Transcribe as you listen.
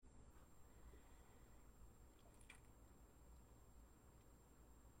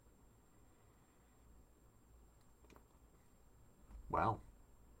Well,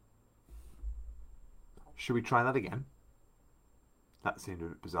 should we try that again? That seemed a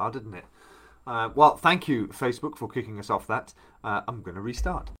bit bizarre, didn't it? Well, thank you, Facebook, for kicking us off that. I'm going to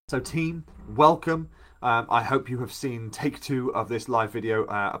restart. So, team, welcome. I hope you have seen take 2 of this live video.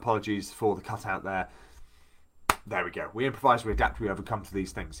 Apologies for the cutout there. There we go. We improvise, we adapt, we overcome to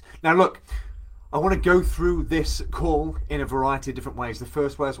these things. Now, look, I want to go through this call in a variety of different ways. The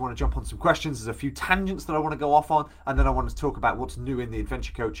first way is I want to jump on some questions. There's a few tangents that I want to go off on, and then I want to talk about what's new in the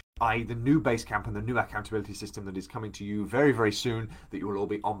Adventure Coach, i.e. the new Basecamp and the new accountability system that is coming to you very, very soon, that you will all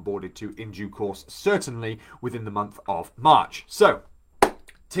be onboarded to in due course, certainly within the month of March. So,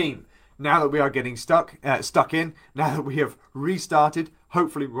 team, now that we are getting stuck in, now that we have restarted,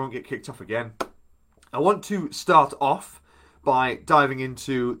 hopefully we won't get kicked off again, I want to start off by diving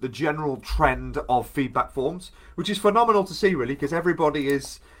into the general trend of feedback forms, which is phenomenal to see, really, because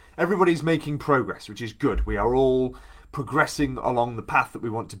everybody's making progress, which is good. We are all progressing along the path that we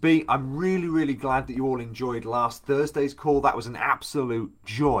want to be. I'm really, really glad that you all enjoyed last Thursday's call. That was an absolute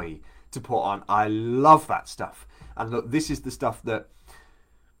joy to put on. I love that stuff. And look, this is the stuff that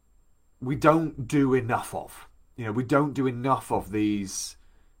we don't do enough of. You know, we don't do enough of these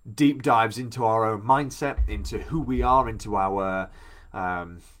deep dives into our own mindset, into who we are, into our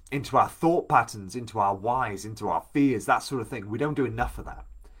thought patterns, into our whys, into our fears, that sort of thing. We don't do enough of that.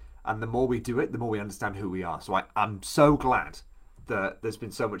 And the more we do it, the more we understand who we are. So I'm so glad that there's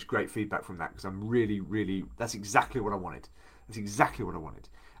been so much great feedback from that, because I'm really, really, that's exactly what I wanted. That's exactly what I wanted.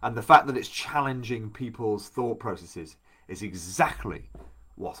 And the fact that it's challenging people's thought processes is exactly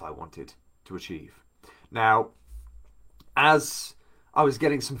what I wanted to achieve. Now, as I was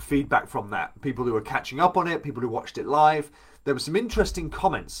getting some feedback from that, people who were catching up on it, people who watched it live, there were some interesting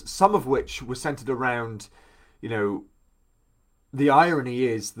comments, some of which were centered around, you know, the irony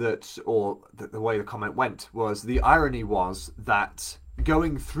is that, or the way the comment went was, the irony was that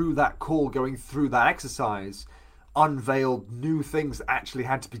going through that call, going through that exercise, unveiled new things that actually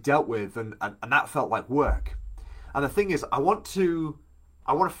had to be dealt with, and that felt like work. And the thing is, I want to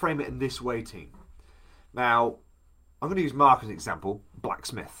frame it in this way, team. Now, I'm going to use Mark as an example.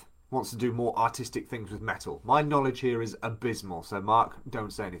 Blacksmith wants to do more artistic things with metal. My knowledge here is abysmal, so Mark,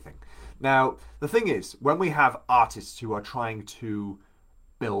 don't say anything. Now, the thing is, when we have artists who are trying to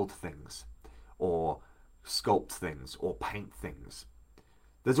build things, or sculpt things, or paint things,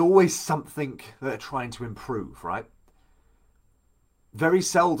 there's always something that they're trying to improve, right? Very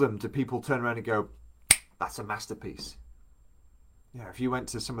seldom do people turn around and go, that's a masterpiece. Yeah, if you went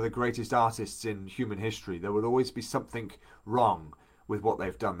to some of the greatest artists in human history, there would always be something wrong with what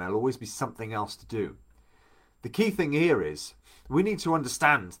they've done. There'll always be something else to do. The key thing here is we need to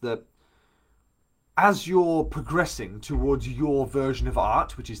understand that as you're progressing towards your version of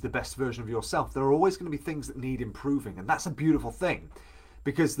art, which is the best version of yourself, there are always going to be things that need improving. And that's a beautiful thing,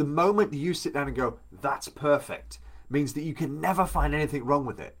 because the moment you sit down and go, that's perfect, means that you can never find anything wrong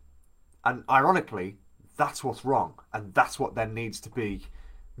with it. And ironically, that's what's wrong, and that's what then needs to be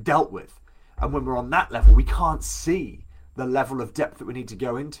dealt with. And when we're on that level, we can't see the level of depth that we need to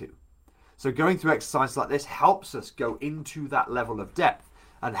go into. So going through exercises like this helps us go into that level of depth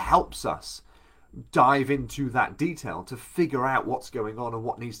and helps us dive into that detail to figure out what's going on and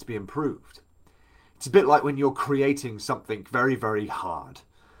what needs to be improved. It's a bit like when you're creating something very, very hard.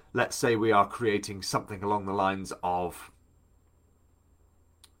 Let's say we are creating something along the lines of,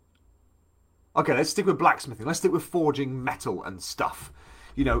 okay, let's stick with blacksmithing. Let's stick with forging metal and stuff.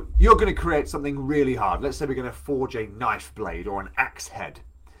 You know, you're going to create something really hard. Let's say we're going to forge a knife blade or an axe head.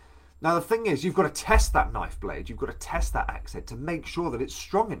 Now, the thing is, you've got to test that knife blade. You've got to test that axe head to make sure that it's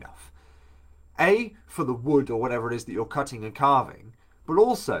strong enough. A, for the wood or whatever it is that you're cutting and carving, but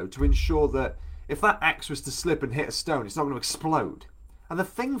also to ensure that if that axe was to slip and hit a stone, it's not going to explode. And the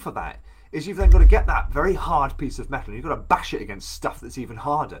thing for that is you've then got to get that very hard piece of metal and you've got to bash it against stuff that's even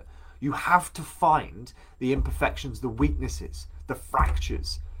harder. You have to find the imperfections, the weaknesses, the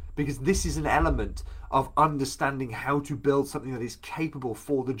fractures, because this is an element of understanding how to build something that is capable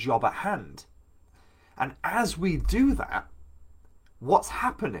for the job at hand. And as we do that, what's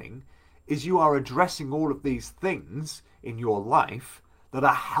happening is you are addressing all of these things in your life that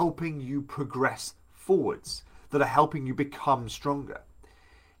are helping you progress forwards, that are helping you become stronger.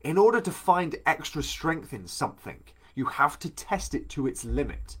 In order to find extra strength in something, you have to test it to its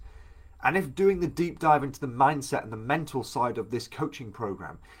limit. And if doing the deep dive into the mindset and the mental side of this coaching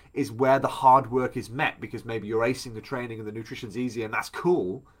program is where the hard work is met, because maybe you're acing the training and the nutrition's easy and that's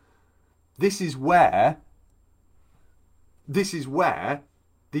cool, this is where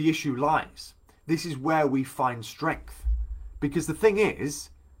the issue lies. This is where we find strength. Because the thing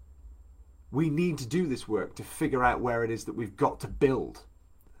is, We need to do this work to figure out where it is that we've got to build.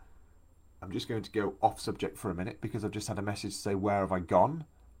 I'm just going to go off subject for a minute because I've just had a message to say, where have I gone?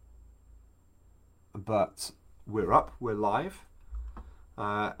 But we're up, we're live.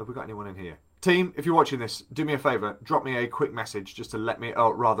 Have we got anyone in here? Team, if you're watching this, do me a favour, drop me a quick message just to let me,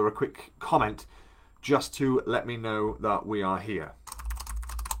 or rather a quick comment, just to let me know that we are here.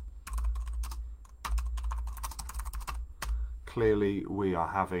 Clearly we are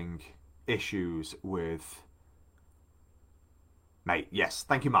having issues with... Mate, yes.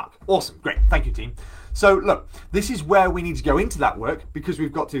 Thank you, Mark. Awesome. Great. Thank you, team. So, look, this is where we need to go into that work because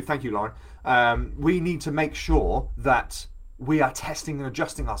we've got to, thank you, Lauren, we need to make sure that we are testing and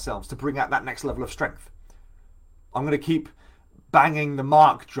adjusting ourselves to bring out that next level of strength. I'm going to keep banging the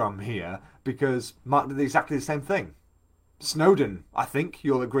Mark drum here because Mark did exactly the same thing. Snowdon, I think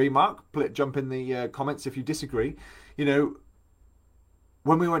you'll agree, Mark. Jump in the comments if you disagree. You know,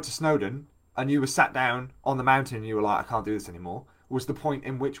 when we went to Snowdon, and you were sat down on the mountain and you were like, I can't do this anymore, was the point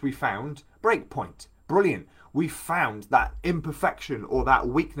in which we found break point. Brilliant. We found that imperfection or that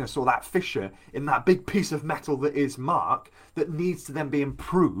weakness or that fissure in that big piece of metal that is Mark that needs to then be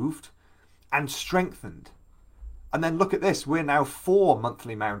improved and strengthened. And then look at this. We're now 4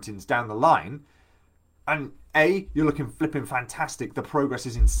 monthly mountains down the line. And A, you're looking flipping fantastic. The progress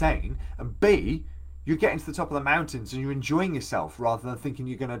is insane. And B, you're getting to the top of the mountains and you're enjoying yourself rather than thinking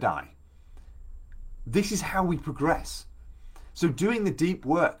you're going to die. This is how we progress. So doing the deep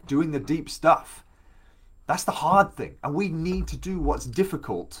work, doing the deep stuff, that's the hard thing. And we need to do what's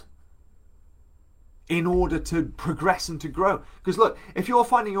difficult in order to progress and to grow. Because look, if you're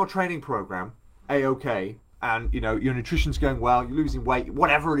finding your training program A-okay, and you know your nutrition's going well, you're losing weight,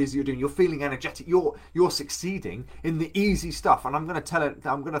 whatever it is you're doing, you're feeling energetic, you're succeeding in the easy stuff. And I'm going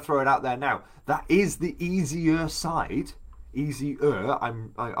to throw it out there now. That is the easier side. Easier.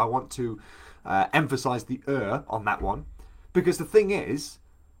 I want to emphasize the on that one, because the thing is,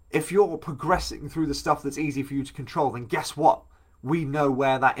 if you're progressing through the stuff that's easy for you to control, then guess what? We know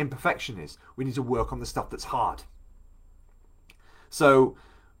where that imperfection is. We need to work on the stuff that's hard. So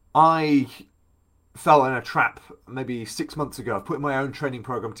I fell in a trap maybe 6 months ago of putting my own training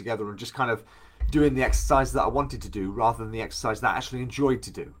program together and just kind of doing the exercise that I wanted to do rather than the exercise that I actually enjoyed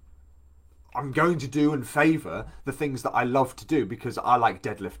to do. I'm going to do and favour the things that I love to do because I like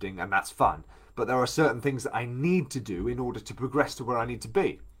deadlifting and that's fun. But there are certain things that I need to do in order to progress to where I need to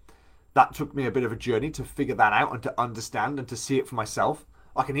be. That took me a bit of a journey to figure that out and to understand and to see it for myself.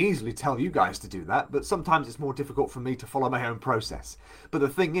 I can easily tell you guys to do that, but sometimes it's more difficult for me to follow my own process. But the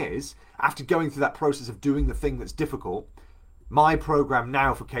thing is, after going through that process of doing the thing that's difficult, my program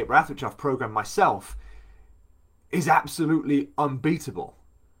now for Cape Wrath, which I've programmed myself, is absolutely unbeatable.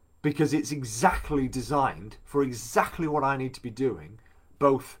 Because it's exactly designed for exactly what I need to be doing,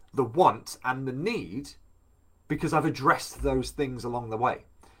 both the want and the need, because I've addressed those things along the way.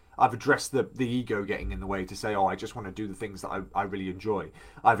 I've addressed the ego getting in the way to say, oh, I just want to do the things that I really enjoy.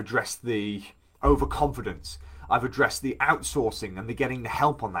 I've addressed the overconfidence. I've addressed the outsourcing and the getting the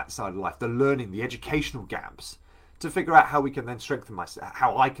help on that side of life, the learning, the educational gaps, to figure out how we can then strengthen myself,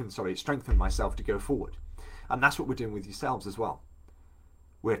 how I can, strengthen myself to go forward. And that's what we're doing with yourselves as well.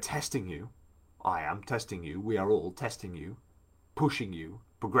 We're testing you. I am testing you. We are all testing you, pushing you,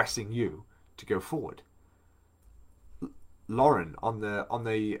 progressing you to go forward. Lauren on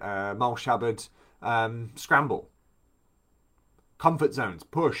the Mal Shabbat scramble. Comfort zones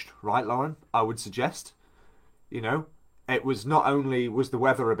pushed, right, Lauren? I would suggest. You know, it was not only was the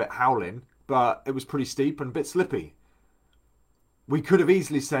weather a bit howling, but it was pretty steep and a bit slippy. We could have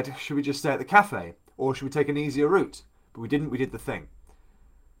easily said, should we just stay at the cafe, or should we take an easier route? But we didn't. We did the thing.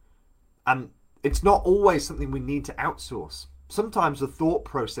 And it's not always something we need to outsource. Sometimes the thought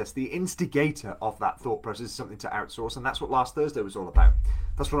process, the instigator of that thought process is something to outsource, and that's what last Thursday was all about.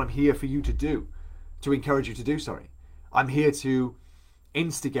 That's what I'm here for you to do, to encourage you to do, I'm here to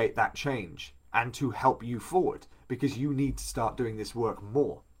instigate that change and to help you forward, because you need to start doing this work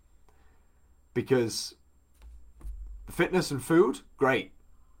more. Because fitness and food, great.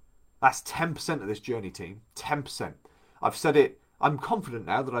 That's 10% of this journey, team. 10%. I've said it. I'm confident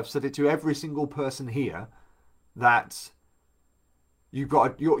now that I've said it to every single person here that you've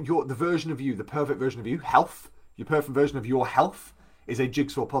got the version of you, the perfect version of you, health, your perfect version of your health is a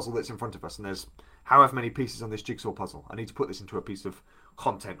jigsaw puzzle that's in front of us. And there's however many pieces on this jigsaw puzzle. I need to put this into a piece of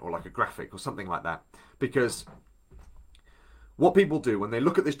content or like a graphic or something like that. Because what people do when they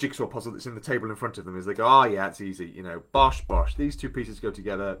look at this jigsaw puzzle that's in the table in front of them is they go, oh yeah, it's easy. You know, bosh, bosh. These two pieces go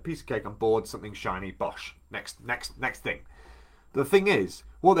together. Piece of cake on board, something shiny, bosh. Next thing. The thing is,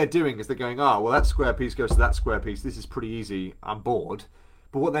 what they're doing is they're going, oh, well, that square piece goes to that square piece. This is pretty easy. I'm bored.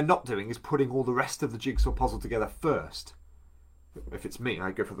 But what they're not doing is putting all the rest of the jigsaw puzzle together first. If it's me,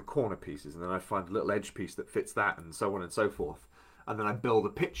 I go for the corner pieces, and then I find a little edge piece that fits that, and so on and so forth. And then I build a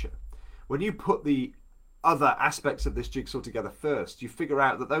picture. When you put the other aspects of this jigsaw together first, you figure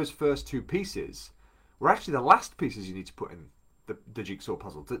out that those first two pieces were actually the last pieces you need to put in the jigsaw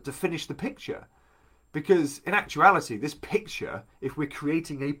puzzle to finish the picture. Because in actuality, this picture, if we're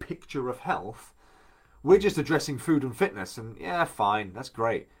creating a picture of health, we're just addressing food and fitness, and yeah, fine, that's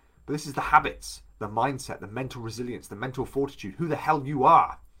great. But this is the habits, the mindset, the mental resilience, the mental fortitude, who the hell you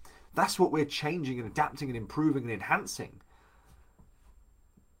are. That's what we're changing and adapting and improving and enhancing.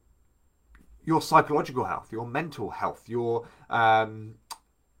 Your psychological health, your mental health, your... I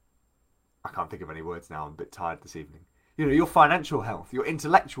can't think of any words now, I'm a bit tired this evening. Your financial health, your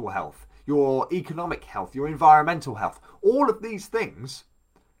intellectual health, your economic health, your environmental health. All of these things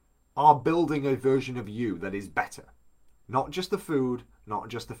are building a version of you that is better. Not just the food, not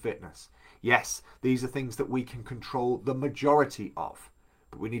just the fitness. Yes, these are things that we can control the majority of,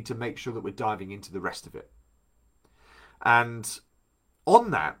 but we need to make sure that we're diving into the rest of it. And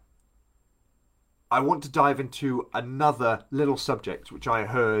on that, I want to dive into another little subject which I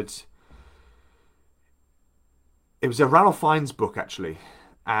heard. It was a Ralph Fiennes book, actually.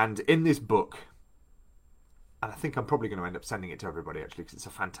 And in this book, and I think I'm probably going to end up sending it to everybody, actually, because it's a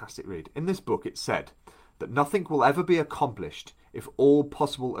fantastic read. In this book, it said that nothing will ever be accomplished if all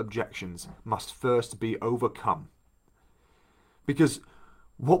possible objections must first be overcome. Because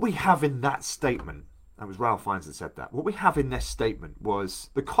what we have in that statement, and it was Ralph Fiennes that said that, what we have in this statement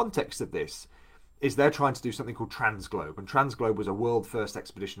was, the context of this is they're trying to do something called Transglobe. And Transglobe was a world-first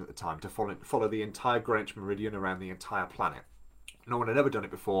expedition at the time to follow the entire Greenwich Meridian around the entire planet. No one had ever done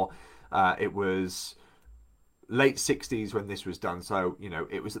it before. It was late 60s when this was done, so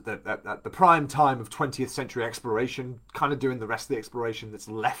it was at the prime time of 20th century exploration, kind of doing the rest of the exploration that's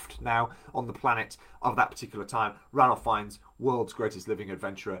left now on the planet of that particular time. Ralph Fiennes, world's greatest living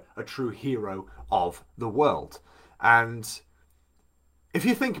adventurer, a true hero of the world. And if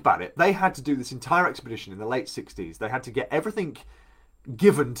you think about it, they had to do this entire expedition in the late 60s. They had to get everything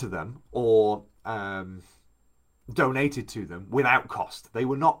given to them or donated to them without cost. They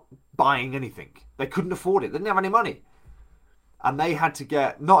were not buying anything. They couldn't afford it. They didn't have any money. And they had to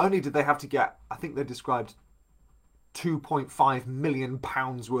get, not only did they have to get, I think they described 2.5 million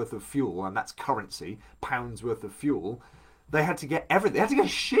pounds worth of fuel, and that's currency, pounds worth of fuel. They had to get everything. They had to get a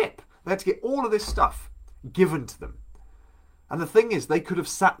ship. They had to get all of this stuff given to them. And the thing is, they could have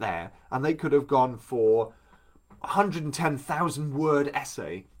sat there and they could have gone for 110,000 word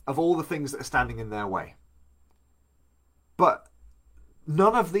essay of all the things that are standing in their way. But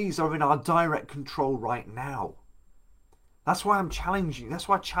none of these are in our direct control right now. That's why I'm challenging. That's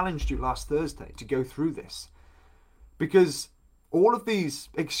why I challenged you last Thursday to go through this. Because all of these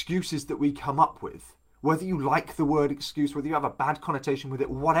excuses that we come up with, whether you like the word excuse, whether you have a bad connotation with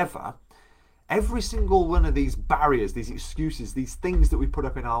it, whatever, every single one of these barriers, these excuses, these things that we put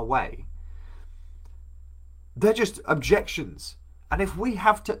up in our way, they're just objections. And if we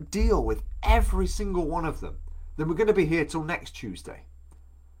have to deal with every single one of them, then we're going to be here till next Tuesday.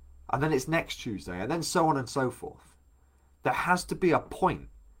 And then it's next Tuesday, and then so on and so forth. There has to be a point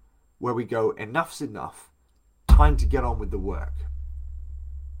where we go, enough's enough, time to get on with the work.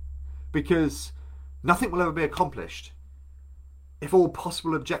 Because nothing will ever be accomplished if all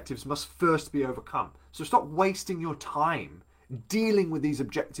possible objectives must first be overcome. So stop wasting your time dealing with these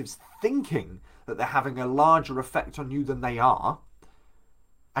objectives, thinking that they're having a larger effect on you than they are,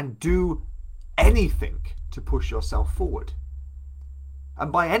 and do anything to push yourself forward.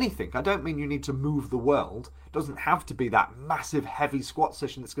 And by anything, I don't mean you need to move the world. It doesn't have to be that massive heavy squat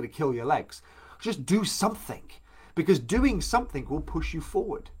session that's going to kill your legs. Just do something, because doing something will push you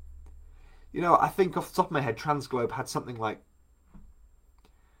forward. I think off the top of my head, Transglobe had something like,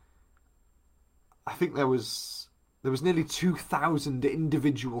 I think there was nearly 2,000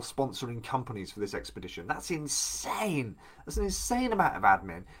 individual sponsoring companies for this expedition. That's insane. That's an insane amount of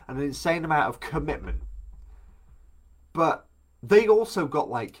admin and an insane amount of commitment. But they also got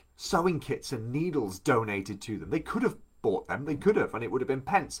like sewing kits and needles donated to them. They could have bought them. They could have, and it would have been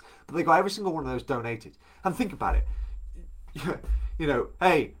pence. But they got every single one of those donated. And think about it.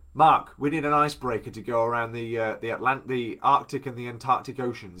 Hey, Mark, we need an icebreaker to go around the Arctic and the Antarctic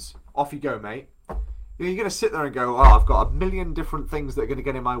Oceans. Off you go, mate. You're going to sit there and go, I've got a million different things that are going to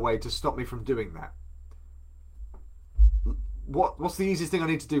get in my way to stop me from doing that. What's the easiest thing I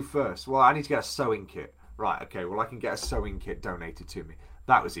need to do first? Well, I need to get a sewing kit. Right, okay, well, I can get a sewing kit donated to me.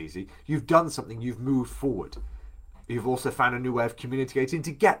 That was easy. You've done something. You've moved forward. You've also found a new way of communicating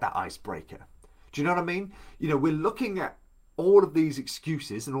to get that icebreaker. Do you know what I mean? We're looking at all of these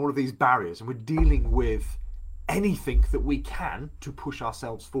excuses and all of these barriers, and we're dealing with anything that we can to push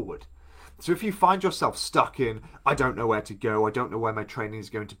ourselves forward. So if you find yourself stuck in, I don't know where to go, I don't know where my training is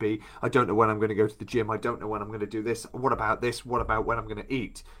going to be, I don't know when I'm going to go to the gym, I don't know when I'm going to do this, what about this, what about when I'm going to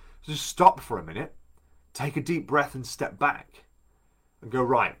eat? So just stop for a minute, take a deep breath and step back and go,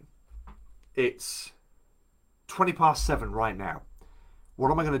 right, it's 7:20 right now.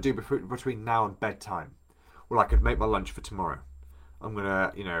 What am I going to do between now and bedtime? Well, I could make my lunch for tomorrow. I'm going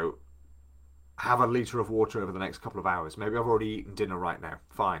to, have a litre of water over the next couple of hours. Maybe I've already eaten dinner right now.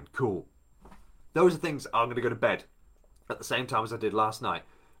 Fine, cool. Those are things. I'm going to go to bed at the same time as I did last night,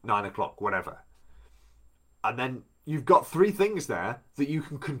 9 o'clock, whatever. And then you've got 3 things there that you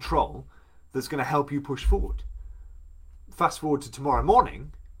can control that's going to help you push forward. Fast forward to tomorrow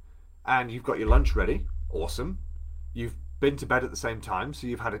morning, and you've got your lunch ready. Awesome. You've been to bed at the same time, so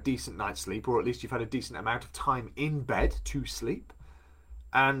you've had a decent night's sleep, or at least you've had a decent amount of time in bed to sleep.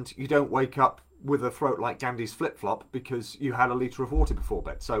 And you don't wake up with a throat like Gandhi's flip-flop because you had a litre of water before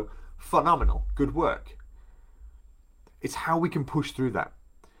bed. So phenomenal. Good work. It's how we can push through that.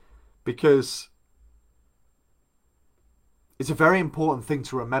 Because it's a very important thing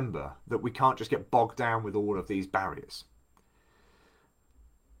to remember that we can't just get bogged down with all of these barriers.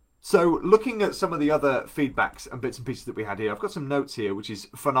 So looking at some of the other feedbacks and bits and pieces that we had here, I've got some notes here, which is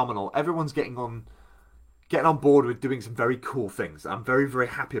phenomenal. Everyone's getting on board with doing some very cool things. I'm very, very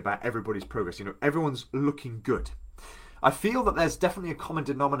happy about everybody's progress. Everyone's looking good. I feel that there's definitely a common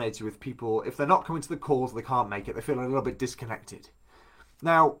denominator with people. If they're not coming to the calls, they can't make it. They feel a little bit disconnected.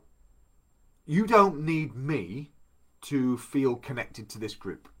 Now, you don't need me to feel connected to this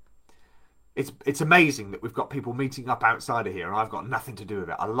group. It's amazing that we've got people meeting up outside of here and I've got nothing to do with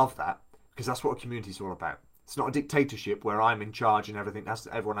it. I love that because that's what a community is all about. It's not a dictatorship where I'm in charge and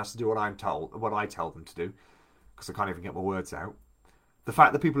everyone has to do what I tell them to do, because I can't even get my words out. The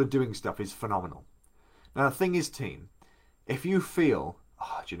fact that people are doing stuff is phenomenal. Now the thing is, team, if you feel,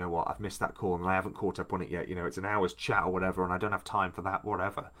 do you know what, I've missed that call and I haven't caught up on it yet, it's an hour's chat or whatever and I don't have time for that,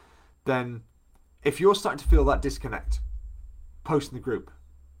 whatever, then if you're starting to feel that disconnect, post in the group.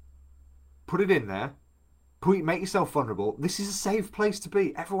 Put it in there. Make yourself vulnerable. This is a safe place to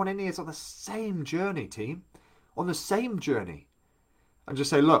be. Everyone in here is on the same journey, team. On the same journey. And just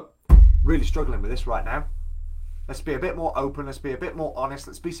say, look, really struggling with this right now. Let's be a bit more open. Let's be a bit more honest.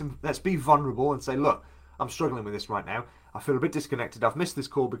 Let's be vulnerable and say, look, I'm struggling with this right now. I feel a bit disconnected. I've missed this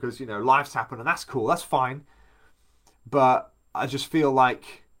call because, life's happened and that's cool. That's fine. But I just feel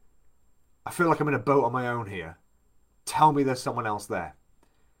like I'm in a boat on my own here. Tell me there's someone else there.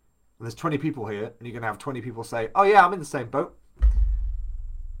 And there's 20 people here, and you're going to have 20 people say, oh yeah, I'm in the same boat.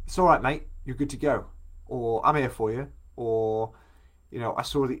 It's all right, mate. You're good to go. Or I'm here for you. Or, I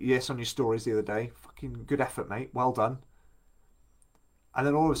saw the yes on your stories the other day. Fucking good effort, mate. Well done. And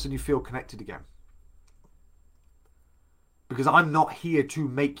then all of a sudden you feel connected again. Because I'm not here to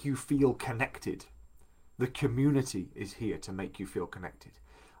make you feel connected. The community is here to make you feel connected.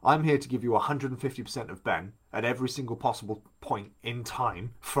 I'm here to give you 150% of Ben at every single possible point in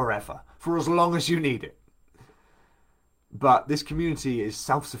time, forever, for as long as you need it. But this community is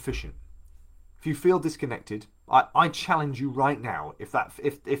self-sufficient. If you feel disconnected, I challenge you right now. If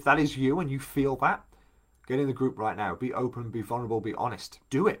that is you and you feel that, get in the group right now. Be open, be vulnerable, be honest.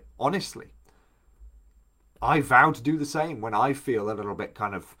 Do it, honestly. I vow to do the same when I feel a little bit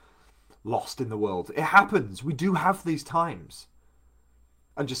kind of lost in the world. It happens. We do have these times.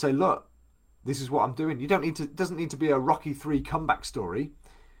 And just say, look, this is what I'm doing. It doesn't need to be a Rocky 3 comeback story.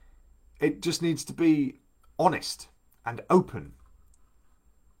 It just needs to be honest and open.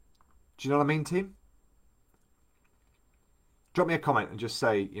 Do you know what I mean, team? Drop me a comment and just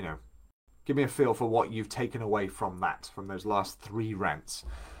say, give me a feel for what you've taken away from those last 3 rants.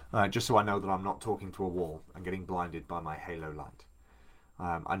 Just so I know that I'm not talking to a wall and getting blinded by my halo light.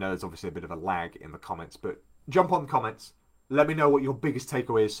 I know there's obviously a bit of a lag in the comments, but jump on the comments. Let me know what your biggest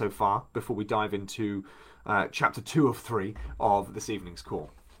takeaway is so far before we dive into chapter 2 of 3 of this evening's call.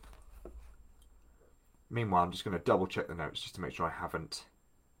 Meanwhile, I'm just going to double check the notes just to make sure I haven't.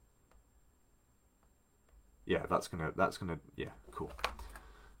 Yeah, that's gonna. Yeah, cool.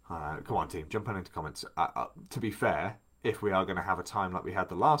 Come on, team, jump on into comments. To be fair, if we are going to have a time like we had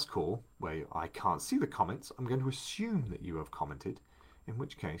the last call where I can't see the comments, I'm going to assume that you have commented. In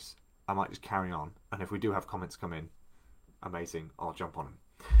which case, I might just carry on. And if we do have comments come in, amazing, I'll jump on them.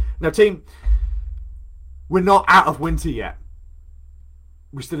 Now, team, we're not out of winter yet.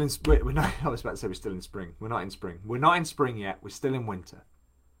 We're still in spring. I was about to say we're still in spring. We're not in spring. We're not in spring yet. We're still in winter.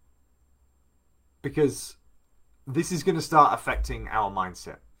 Because this is going to start affecting our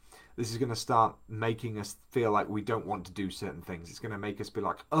mindset. This is going to start making us feel like we don't want to do certain things. It's going to make us be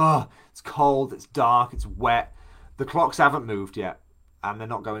like, oh, it's cold, it's dark, it's wet. The clocks haven't moved yet, and they're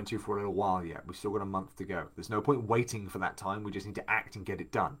not going to for a little while yet. We've still got a month to go. There's no point waiting for that time. We just need to act and get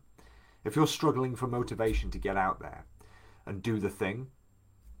it done. If you're struggling for motivation to get out there and do the thing,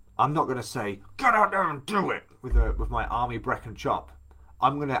 I'm not going to say, get out there and do it with my army breck and chop.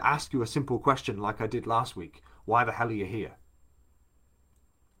 I'm going to ask you a simple question like I did last week. Why the hell are you here?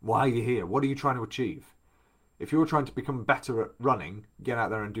 Why are you here? What are you trying to achieve? If you're trying to become better at running, get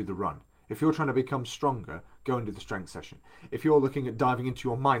out there and do the run. If you're trying to become stronger, go and do the strength session. If you're looking at diving into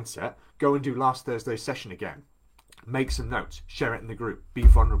your mindset, go and do last Thursday's session again. Make some notes, share it in the group, be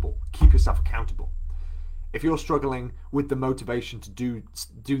vulnerable, keep yourself accountable. If you're struggling with the motivation to do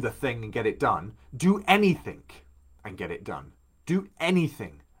the thing and get it done, do anything and get it done. Do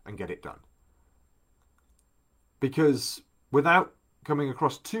anything and get it done. Because without coming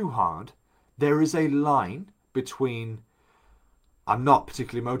across too hard, there is a line between I'm not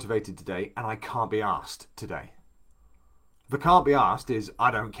particularly motivated today and I can't be asked today. The can't be asked is I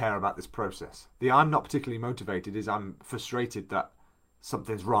don't care about this process. The I'm not particularly motivated is I'm frustrated that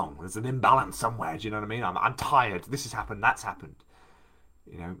something's wrong. There's an imbalance somewhere. Do you know what I mean? I'm tired. This has happened. That's happened.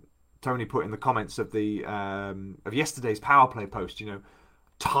 You know, Tony put in the comments of the of yesterday's power play post. You know,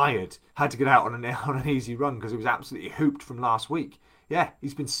 tired. Had to get out on an easy run because he was absolutely hooped from last week. Yeah,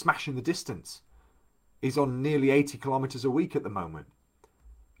 he's been smashing the distance. He's on nearly 80 kilometres a week at the moment.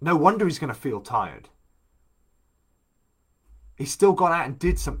 No wonder he's going to feel tired. He still got out and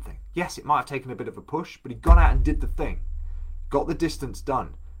did something. Yes, it might have taken a bit of a push, but he got out and did the thing. Got the distance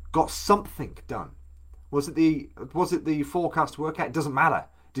done. Got something done. Was it the forecast workout? It doesn't matter.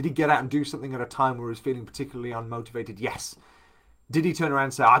 Did he get out and do something at a time where he was feeling particularly unmotivated? Yes. Did he turn around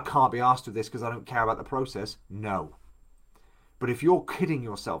and say, I can't be asked with this because I don't care about the process? No. But if you're kidding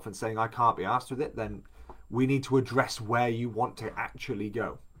yourself and saying I can't be asked with it, then we need to address where you want to actually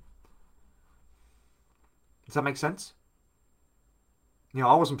go. Does that make sense? You know,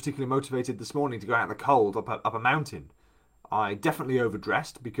 I wasn't particularly motivated this morning to go out in the cold up a mountain. I definitely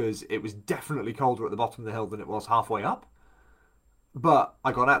overdressed because it was definitely colder at the bottom of the hill than it was halfway up. But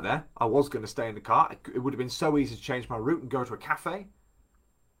I got out there. I was going to stay in the car. It would have been so easy to change my route and go to a cafe.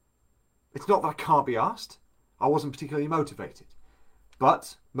 It's not that I can't be asked. I wasn't particularly motivated.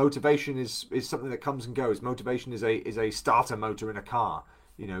 But motivation is something that comes and goes. Motivation is a starter motor in a car.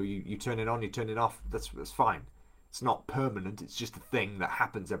 You know, you turn it on, you turn it off. That's fine. It's not permanent. It's just a thing that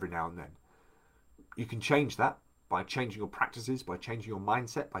happens every now and then. You can change that by changing your practices, by changing your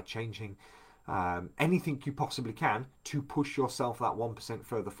mindset, by changing anything you possibly can to push yourself that 1%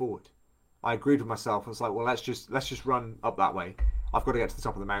 further forward. I agreed with myself. I was like, well, let's just run up that way. I've got to get to the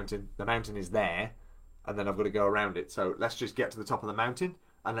top of the mountain. The mountain is there, and then I've got to go around it. So let's just get to the top of the mountain,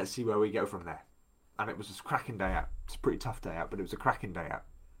 and let's see where we go from there. And it was a cracking day out. It's a pretty tough day out, but it was a cracking day out.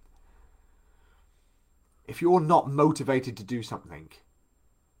 If you're not motivated to do something,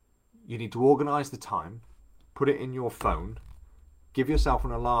 you need to organise the time, put it in your phone, give yourself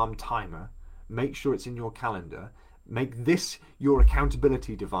an alarm timer, make sure it's in your calendar, make this your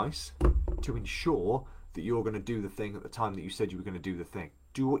accountability device to ensure that you're going to do the thing at the time that you said you were going to do the thing.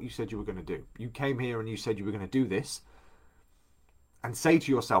 Do what you said you were going to do. You came here and you said you were going to do this, and say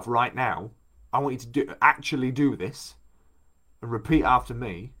to yourself right now, I want you to actually do this, and repeat after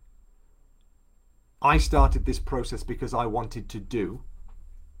me. I started this process because I wanted to do,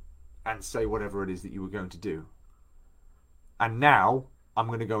 and say whatever it is that you were going to do. And now I'm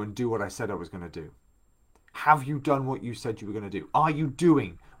going to go and do what I said I was going to do. Have you done what you said you were going to do? Are you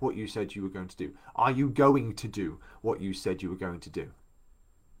doing what you said you were going to do? Are you going to do what you said you were going to do?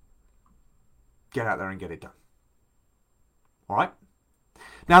 Get out there and get it done. All right?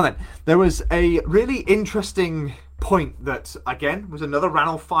 Now then, there was a really interesting point that, again, was another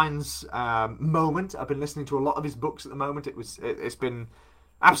Ranulph Fiennes moment. I've been listening to a lot of his books at the moment. It's been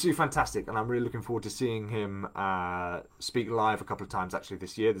absolutely fantastic, and I'm really looking forward to seeing him speak live a couple of times actually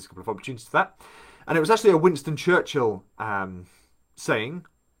this year. There's a couple of opportunities for that. And it was actually a Winston Churchill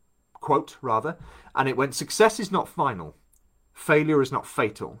quote rather, and it went, "Success is not final. Failure is not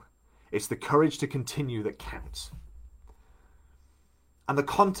fatal. It's the courage to continue that counts." And the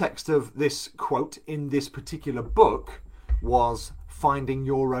context of this quote in this particular book was finding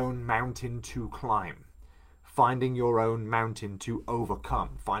your own mountain to climb, finding your own mountain to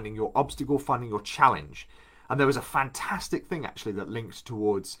overcome, finding your obstacle, finding your challenge. And there was a fantastic thing actually that links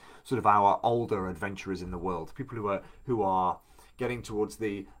towards sort of our older adventurers in the world, people who are getting towards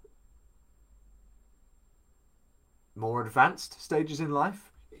the more advanced stages in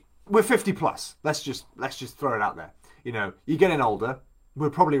life. We're 50 plus. Let's just throw it out there. You know, you're getting older. We're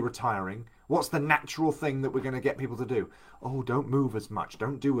probably retiring. What's the natural thing that we're going to get people to do? Oh, don't move as much.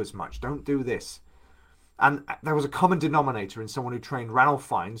 Don't do as much. Don't do this. And there was a common denominator in someone who trained Ranulph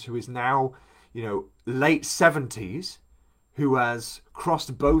Fiennes, who is now, late 70s, who has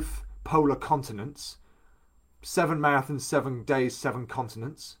crossed both polar continents, 7 marathons, 7 days, 7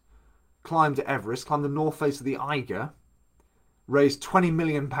 continents, climbed Everest, climbed the north face of the Eiger, raised £20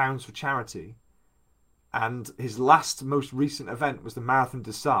 million for charity, and his most recent event was the Marathon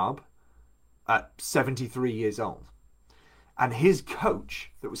des Sables at 73 years old. And his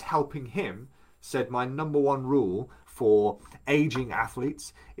coach that was helping him said, my number one rule for aging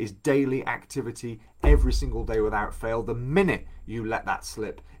athletes is daily activity every single day without fail. The minute you let that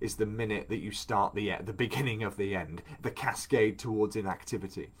slip is the minute that you start the beginning of the end, the cascade towards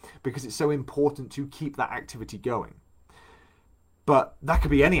inactivity, because it's so important to keep that activity going. But that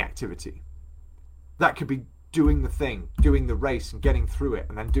could be any activity. That could be doing the thing, doing the race and getting through it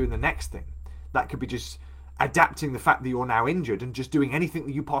and then doing the next thing. That could be just adapting the fact that you're now injured and just doing anything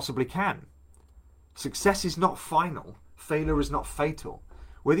that you possibly can. Success is not final. Failure is not fatal.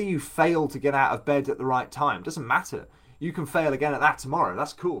 Whether you fail to get out of bed at the right time doesn't matter. You can fail again at that tomorrow.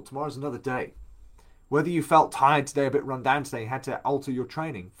 That's cool. Tomorrow's another day. Whether you felt tired today, a bit run down today, had to alter your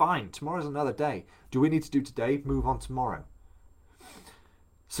training, fine. Tomorrow's another day. Do we need to do today? Move on tomorrow.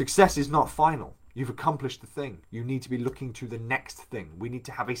 Success is not final. You've accomplished the thing. You need to be looking to the next thing. We need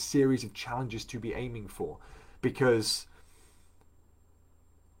to have a series of challenges to be aiming for, because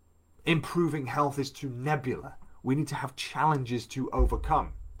improving health is too nebula. We need to have challenges to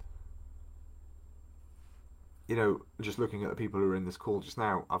overcome. Just looking at the people who are in this call just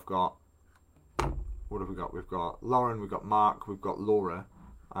now, I've got, what have we got? We've got Lauren, we've got Mark, we've got Laura.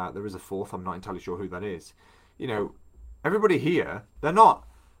 There is a fourth, I'm not entirely sure who that is. Everybody here, they're not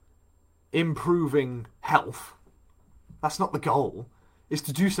improving health. That's not the goal. It's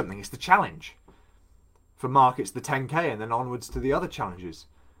to do something. It's the challenge. For Mark, it's the 10K and then onwards to the other challenges.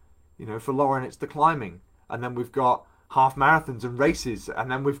 For Lauren, it's the climbing. And then we've got half marathons and races.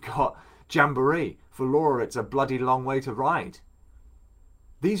 And then we've got Jamboree. For Laura, it's a bloody long way to ride.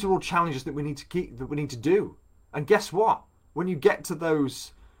 These are all challenges that we need to do. And guess what? When you get to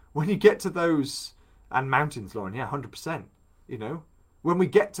those, and mountains, Lauren, yeah, 100%. When we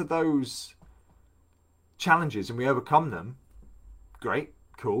get to those challenges and we overcome them, great,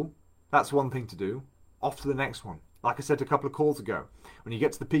 cool. That's one thing to do. Off to the next one. Like I said a couple of calls ago, when you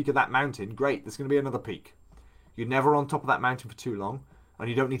get to the peak of that mountain, great, there's going to be another peak. You're never on top of that mountain for too long, and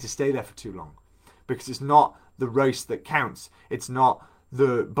you don't need to stay there for too long, because it's not the race that counts. It's not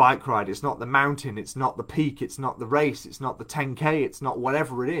the bike ride. It's not the mountain. It's not the peak. It's not the race. It's not the 10K. It's not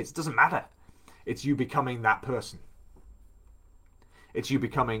whatever it is. It doesn't matter. It's you becoming that person. It's you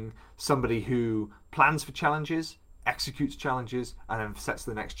becoming somebody who plans for challenges, executes challenges, and then sets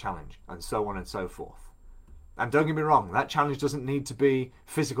the next challenge, and so on and so forth. And don't get me wrong, that challenge doesn't need to be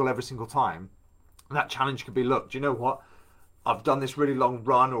physical every single time. That challenge could be, look, do you know what? I've done this really long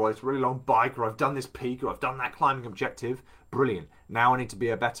run, or this really long bike, or I've done this peak, or I've done that climbing objective. Brilliant. Now I need to be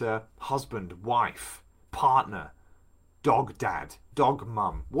a better husband, wife, partner, dog dad, dog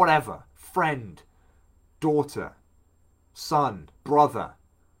mum, whatever, friend, daughter, son, brother.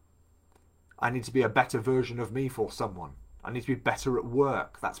 I need to be a better version of me for someone. I need to be better at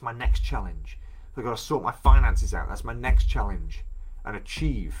work. That's my next challenge. I've got to sort my finances out. That's my next challenge. And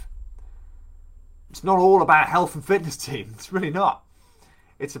achieve. It's not all about health and fitness, team. It's really not.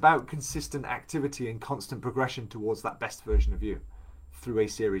 It's about consistent activity and constant progression towards that best version of you through a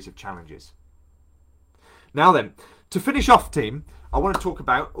series of challenges. Now then, to finish off, team, I want to talk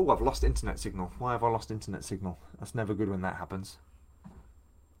about... Oh, I've lost internet signal. Why have I lost internet signal? That's never good when that happens.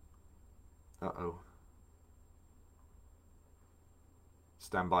 Uh-oh.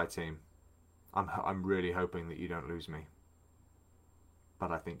 Stand by, team. I'm really hoping that you don't lose me.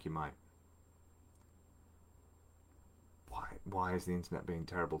 But I think you might. Why is the internet being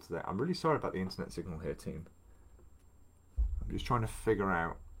terrible today? I'm really sorry about the internet signal here, team. I'm just trying to figure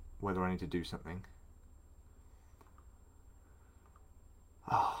out whether I need to do something.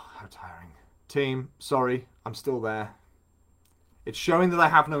 Oh, how tiring. Team, sorry, I'm still there. It's showing that I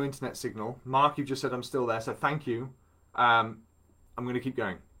have no internet signal. Mark, you've just said I'm still there, so thank you. I'm going to keep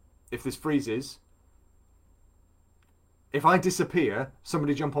going. If this freezes, if I disappear,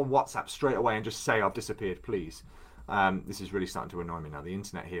 somebody jump on WhatsApp straight away and just say I've disappeared, please. This is really starting to annoy me now. The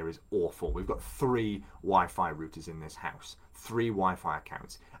internet here is awful. We've got 3 Wi-Fi routers in this house, 3 Wi-Fi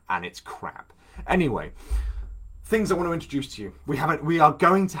accounts, and it's crap. Anyway, things I want to introduce to you. We are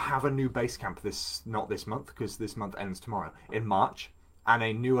going to have a new base camp not this month, because this month ends tomorrow. In March, and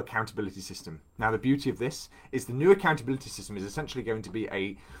a new accountability system. Now, the beauty of this is the new accountability system is essentially going to be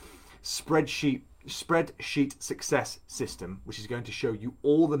a spreadsheet success system, which is going to show you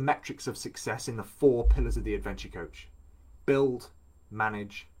all the metrics of success in the 4 pillars of the adventure coach: build,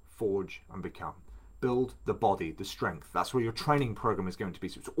 manage, forge, and become. Build the body, the strength. That's where your training program is going to be.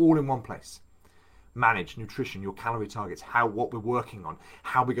 So it's all in one place. Manage nutrition, your calorie targets, what we're working on,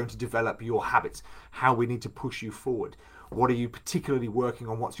 how we're going to develop your habits, how we need to push you forward. What are you particularly working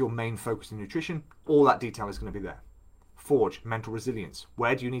on? What's your main focus in nutrition? All that detail is going to be there. Forge, mental resilience.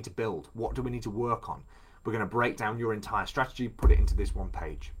 Where do you need to build? What do we need to work on? We're going to break down your entire strategy, put it into this one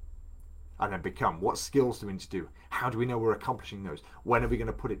page. And then become. What skills do we need to do? How do we know we're accomplishing those? When are we going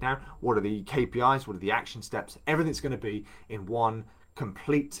to put it down? What are the KPIs? What are the action steps? Everything's going to be in one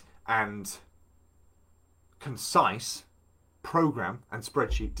complete and concise program and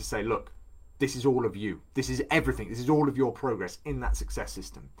spreadsheet to say, look, this is all of you. This is everything. This is all of your progress in that success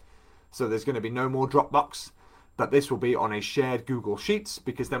system. So there's going to be no more Dropbox, but this will be on a shared Google Sheets,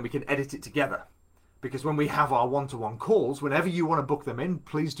 because then we can edit it together. Because when we have our one-to-one calls, whenever you want to book them in,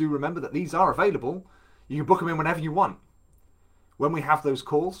 please do remember that these are available. You can book them in whenever you want. When we have those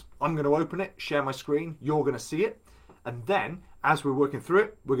calls, I'm going to open it, share my screen, you're going to see it, and then as we're working through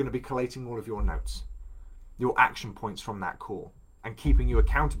it, we're going to be collating all of your notes, your action points from that call, and keeping you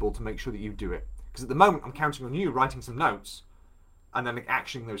accountable to make sure that you do it. Because at the moment, I'm counting on you writing some notes and then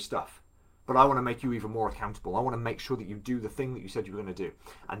actioning those stuff. But I want to make you even more accountable. I want to make sure that you do the thing that you said you were going to do.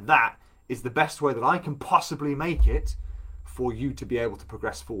 And that is the best way that I can possibly make it for you to be able to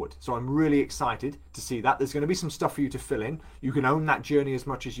progress forward. So I'm really excited to see that. There's going to be some stuff for you to fill in. You can own that journey as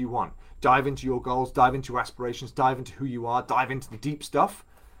much as you want. Dive into your goals, dive into your aspirations, dive into who you are, dive into the deep stuff,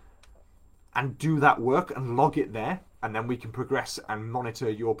 and do that work and log it there. And then we can progress and monitor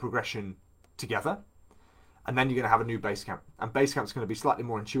your progression together. And then you're going to have a new Basecamp. And Basecamp's going to be slightly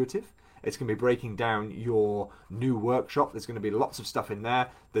more intuitive. It's going to be breaking down your new workshop. There's going to be lots of stuff in there.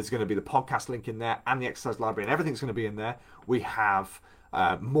 There's going to be the podcast link in there and the exercise library, and everything's going to be in there. We have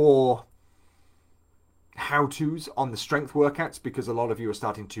more how-tos on the strength workouts, because a lot of you are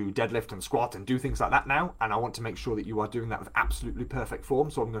starting to deadlift and squat and do things like that now, and I want to make sure that you are doing that with absolutely perfect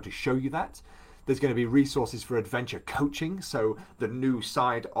form, so I'm going to show you that. There's going to be resources for adventure coaching, so the new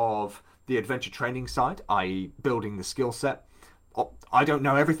side of the adventure training side, i.e. building the skill set. I don't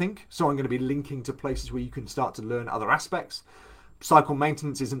know everything, so I'm going to be linking to places where you can start to learn other aspects. Cycle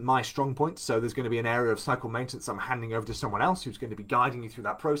maintenance isn't my strong point, so there's going to be an area of cycle maintenance I'm handing over to someone else who's going to be guiding you through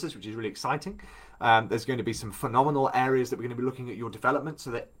that process, which is really exciting. There's going to be some phenomenal areas that we're going to be looking at your development,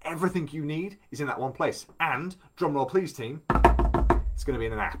 so that everything you need is in that one place. And, drumroll please team, it's going to be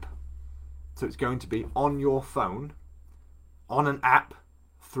in an app. So it's going to be on your phone, on an app,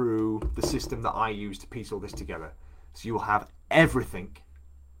 through the system that I use to piece all this together. So you'll have everything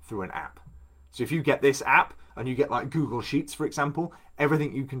through an app. So if you get this app and you get like Google Sheets, for example,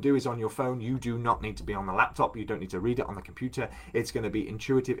 everything you can do is on your phone. You do not need to be on the laptop. You don't need to read it on the computer. It's going to be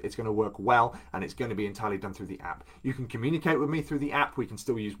intuitive. It's going to work well, and it's going to be entirely done through the app. You can communicate with me through the app. We can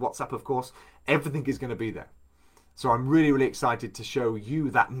still use WhatsApp, of course. Everything is going to be there. So I'm really, really excited to show you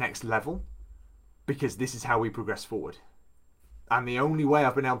that next level, because this is how we progress forward. And the only way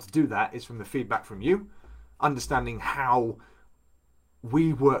I've been able to do that is from the feedback from you, understanding how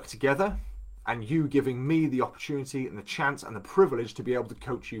we work together, and you giving me the opportunity and the chance and the privilege to be able to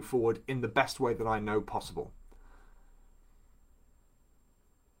coach you forward in the best way that I know possible.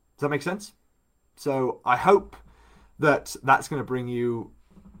 Does that make sense? So I hope that that's going to bring you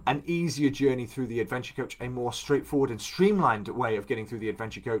an easier journey through the Adventure Coach, a more straightforward and streamlined way of getting through the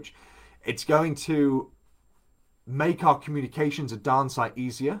Adventure Coach. It's going to make our communications a darn sight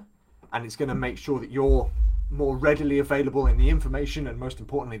easier, and it's going to make sure that you're more readily available in the information, and most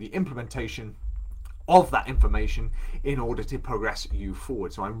importantly the implementation of that information in order to progress you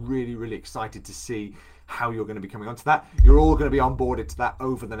forward. So I'm really, really excited to see how you're going to be coming onto that. You're all going to be onboarded to that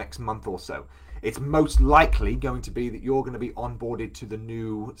over the next month or so. It's most likely going to be that you're going to be onboarded to the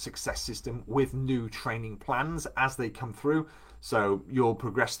new success system with new training plans as they come through. So you'll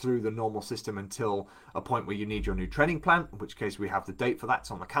progress through the normal system until a point where you need your new training plan, in which case we have the date for that,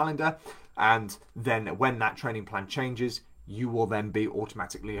 it's on the calendar. And then when that training plan changes, you will then be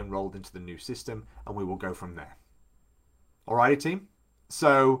automatically enrolled into the new system, and we will go from there. Alrighty, team?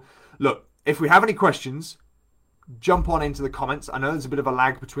 So look, if we have any questions, jump on into the comments. I know there's a bit of a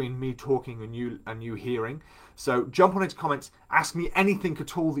lag between me talking and you hearing. So jump on into comments, ask me anything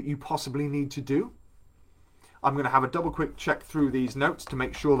at all that you possibly need to do. I'm going to have a double quick check through these notes to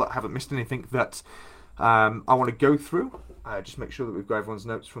make sure that I haven't missed anything that I want to go through. Just make sure that we've got everyone's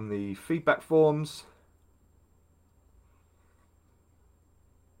notes from the feedback forms.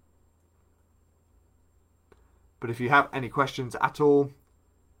 But if you have any questions at all,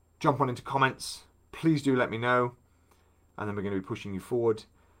 jump on into comments. Please do let me know. And then we're going to be pushing you forward.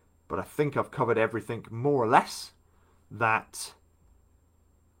 But I think I've covered everything more or less that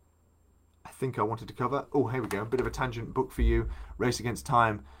I think I wanted to cover. Oh, here we go. A bit of a tangent book for you. Race Against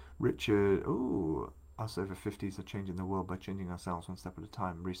Time. Richard. Ooh. Us over 50s are changing the world by changing ourselves one step at a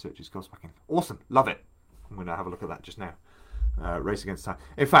time. Research is ghost-backing. Awesome. Love it. I'm going to have a look at that just now. Race Against Time.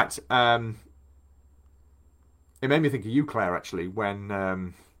 In fact, it made me think of you, Claire, actually,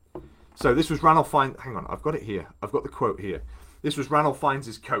 when... so this was Ranulph Fiennes... Hang on, I've got it here. I've got the quote here. This was Ranulph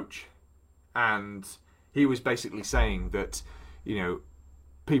Fiennes' coach. And he was basically saying that, you know,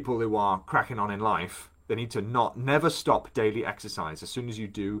 people who are cracking on in life, they need to never stop daily exercise. As soon as you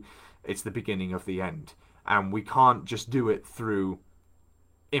do, it's the beginning of the end. And we can't just do it through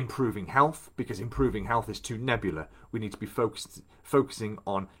improving health, because improving health is too nebula. We need to be focusing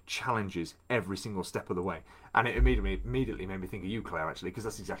on challenges every single step of the way. And it immediately made me think of you, Claire, actually, because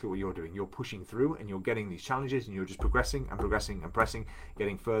that's exactly what you're doing. You're pushing through and you're getting these challenges and you're just progressing and progressing and pressing,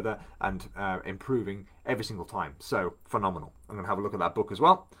 getting further and improving every single time. So, phenomenal. I'm going to have a look at that book as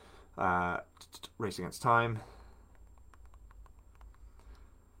well. Race Against Time.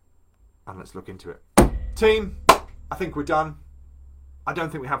 And let's look into it. Team, I think we're done. I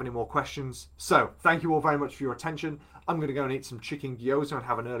don't think we have any more questions. So, thank you all very much for your attention. I'm going to go and eat some chicken gyoza and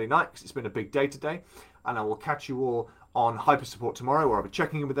have an early night because it's been a big day today. And I will catch you all on Hyper Support tomorrow, where I'll be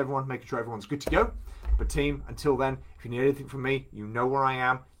checking in with everyone, making sure everyone's good to go. But team, until then, if you need anything from me, you know where I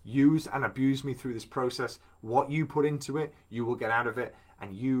am. Use and abuse me through this process. What you put into it, you will get out of it.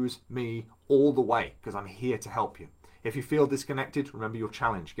 And use me all the way, because I'm here to help you. If you feel disconnected, remember your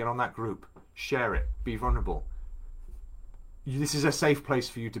challenge. Get on that group. Share it. Be vulnerable. This is a safe place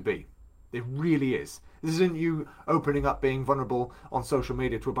for you to be. It really is. This isn't you opening up being vulnerable on social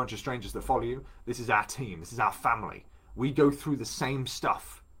media to a bunch of strangers that follow you. This is our team. This is our family. We go through the same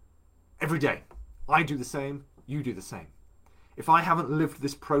stuff every day. I do the same. You do the same. If I haven't lived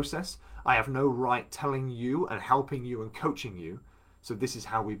this process, I have no right telling you and helping you and coaching you. So this is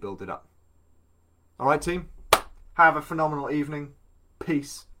how we build it up. All right, team? Have a phenomenal evening.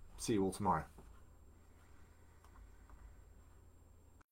 Peace. See you all tomorrow.